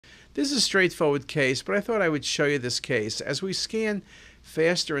This is a straightforward case, but I thought I would show you this case. As we scan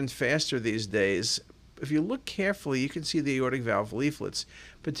faster and faster these days, if you look carefully, you can see the aortic valve leaflets,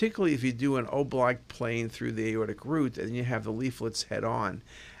 particularly if you do an oblique plane through the aortic root and you have the leaflets head on.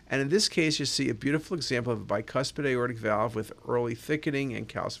 And in this case, you see a beautiful example of a bicuspid aortic valve with early thickening and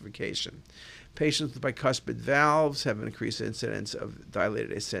calcification. Patients with bicuspid valves have an increased incidence of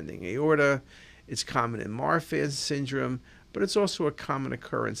dilated ascending aorta. It's common in Marfan syndrome, but it's also a common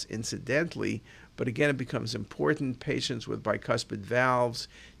occurrence incidentally. But again, it becomes important. Patients with bicuspid valves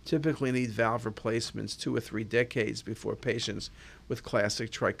typically need valve replacements 2 or 3 decades before patients with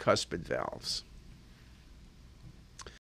classic tricuspid valves.